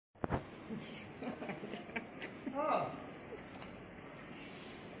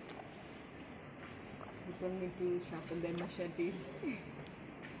told me to sharpen their machetes.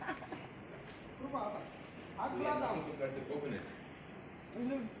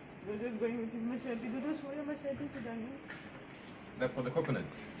 Look, they're just going with his machete. Do you show your machete to Daniel? That's for the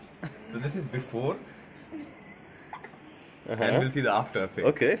coconuts. So this is before. And we'll see the after effect.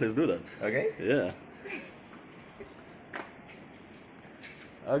 Okay, let's do that. Okay? Yeah.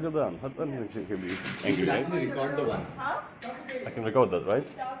 Agadan, hatta can be angry, right? Actually record the one. I can record that, right?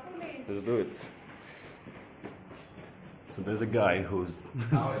 Let's do it. So there's a guy who's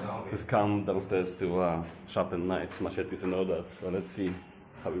come downstairs to sharpen knives, machetes and all that. So let's see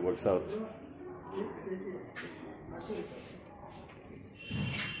how it works out.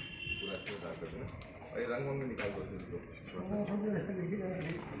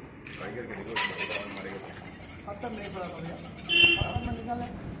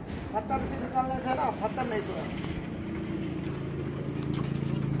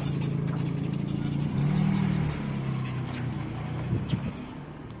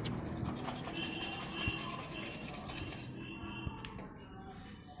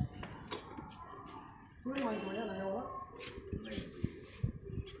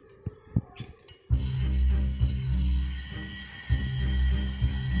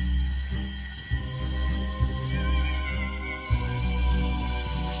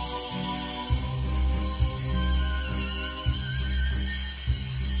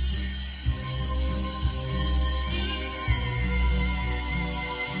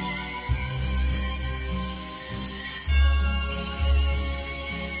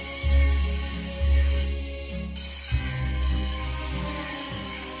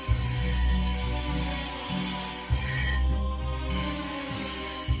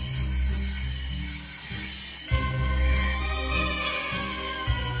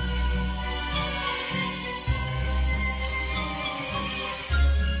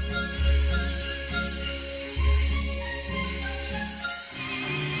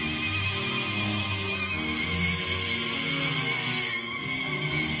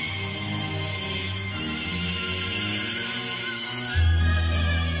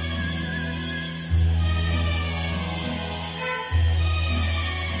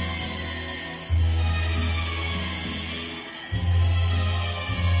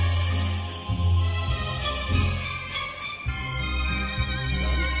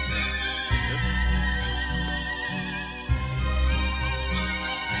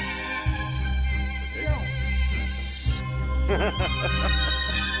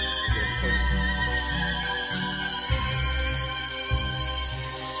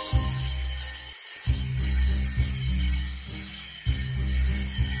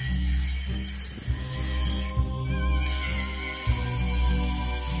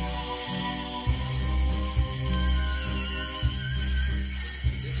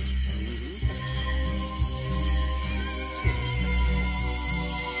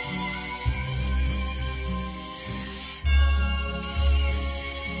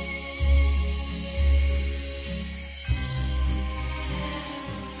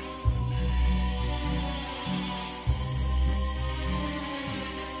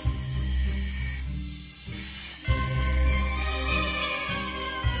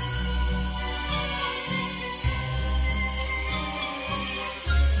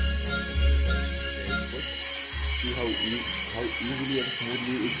 How easily and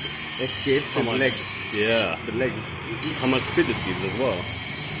smoothly it escapes from the leg. Yeah. The leg. How much speed it gives as well.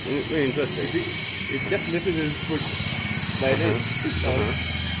 Very interesting. It just lifted his foot like this.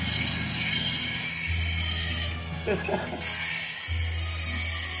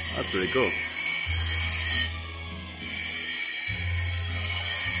 That's pretty cool.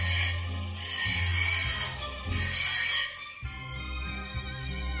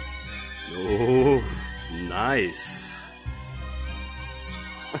 Oh, nice.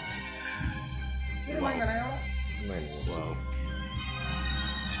 Wow.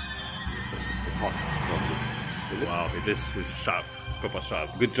 It's hot. Wow, this is sharp. Proper sharp.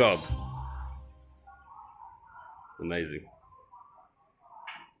 Good job. Amazing.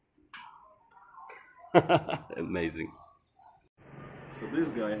 Amazing. So this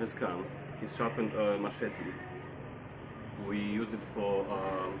guy has come. He's sharpened a machete. We use it for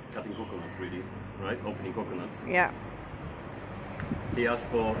cutting coconuts, really, right? Opening coconuts. Yeah. He asked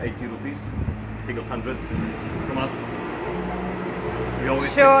for 80 rupees. He got 100 from us. We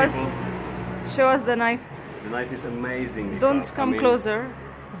always Show us the knife. The knife is amazing. Don't come closer.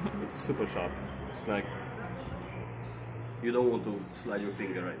 It's super sharp. It's like you don't want to slide your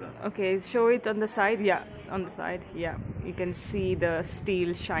finger like that. Okay, show it on the side. Yeah, it's on the side. Yeah, you can see the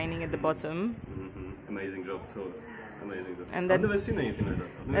steel shining at the bottom. Amazing job. So Amazing. And I've that- never seen anything like that.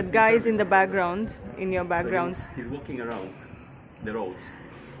 I've never That seen guy is in services the like that. background, in your So background. he's walking around the roads,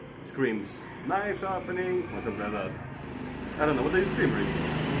 screams, knife sharpening, or something like that. I don't know, what did he scream really?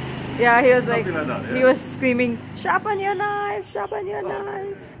 Yeah, he was Something like, like that, he yeah. was screaming, sharpen your knife, sharpen your Oh.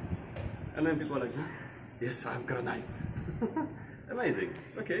 knife. And then people are like, yes, I've got a knife. Amazing.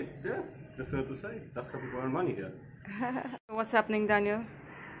 Okay, yeah, just wanted to say, that's how people earn money here. What's happening, Daniel?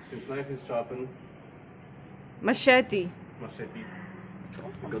 Since knife is sharpened, Machete. machete,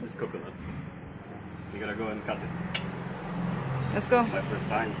 we got this coconut. We gotta go and cut it. Let's go. My first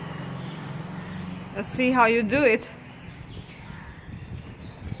time. Let's see how you do it.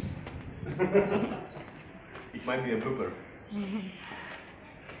 It might be a blooper.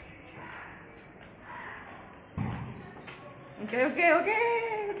 Okay, okay,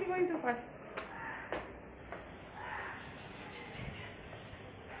 okay. You're going too fast.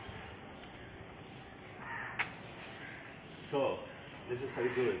 So, this is how you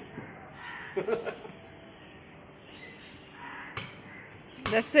do it.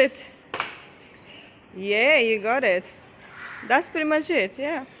 That's it. Yeah, you got it. That's pretty much it,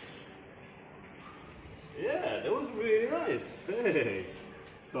 yeah. Yeah, that was really nice. Hey,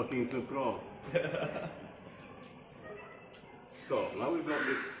 talking to pro. So, now we've got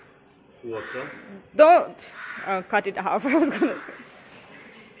this water. Don't cut it half, I was gonna say.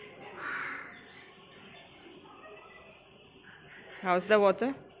 How's the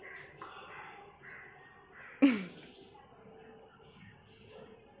water?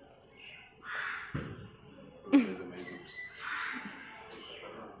 It is amazing.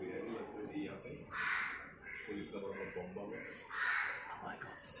 Oh my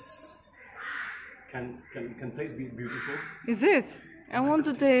god, this is... Can taste be beautiful? Is it? I want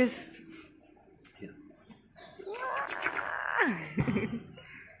to taste. Yeah.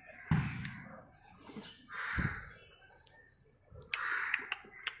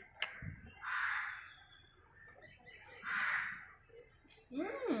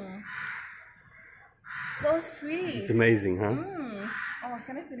 So sweet. It's amazing, huh? Oh,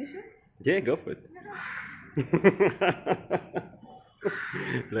 can I finish it? Yeah, go for it.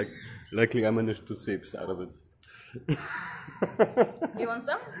 Luckily, I managed 2 sips out of it. You want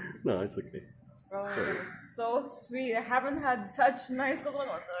some? No, it's okay. Oh, so sweet. I haven't had such nice coconut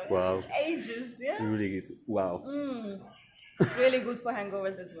water Wow. in ages. It's Yeah. really is wow. It's really good for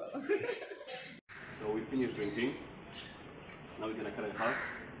hangovers as well. So we finished drinking. Now we're gonna cut it in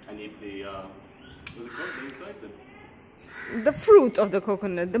half and eat the what's it called? The inside, The fruit of the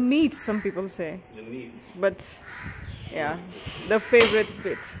coconut, the meat, some people say. the meat. But yeah, the favorite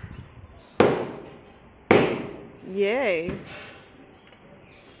bit. Yay.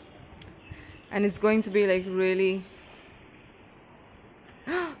 And it's going to be like really.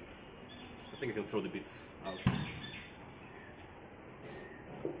 I think I can throw the bits out.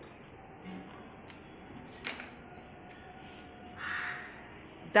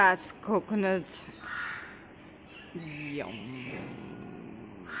 That's coconut. Yum.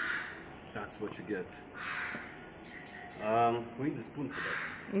 That's what you get. We need a spoon for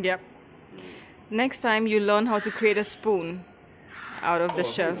that. Yep. Next time you learn how to create a spoon out of the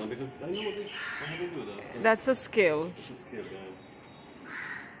hang shell. on, because I know what this. How do you do that? That's a skill. It's a skill, yeah.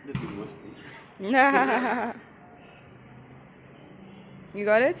 Let's give me a spoon. You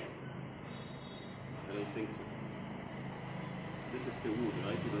got it? I don't think so. This is the wood,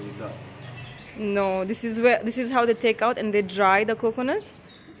 right? You don't need that. No, this is how they take out and they dry the coconut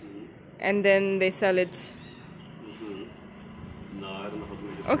and then they sell it. No, I don't know how to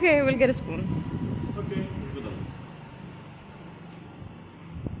make it. Okay, we'll get a spoon. Okay, let's do that.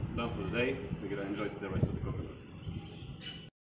 Done for the day. We're gonna enjoy the rest of